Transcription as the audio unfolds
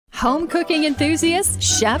Home cooking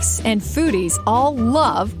enthusiasts, chefs, and foodies all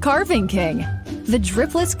love Karving King. The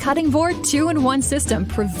Dripless cutting board 2-in-1 system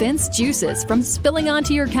prevents juices from spilling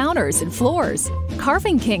onto your counters and floors.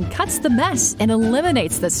 Karving King cuts the mess and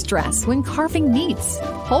eliminates the stress when carving meats,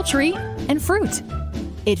 poultry, and fruit.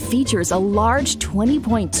 It features a large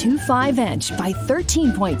 20.25-inch by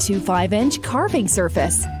 13.25-inch carving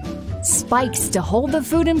surface, spikes to hold the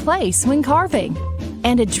food in place when carving,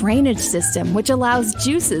 and a drainage system which allows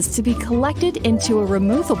juices to be collected into a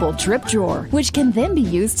removable drip drawer, which can then be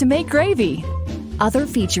used to make gravy. Other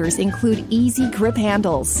features include easy grip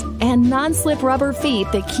handles and non-slip rubber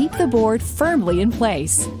feet that keep the board firmly in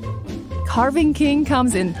place. Karving King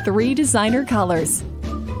comes in 3 designer colors.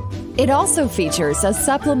 It also features a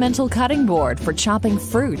supplemental cutting board for chopping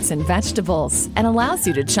fruits and vegetables and allows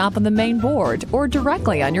you to chop on the main board or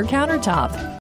directly on your countertop.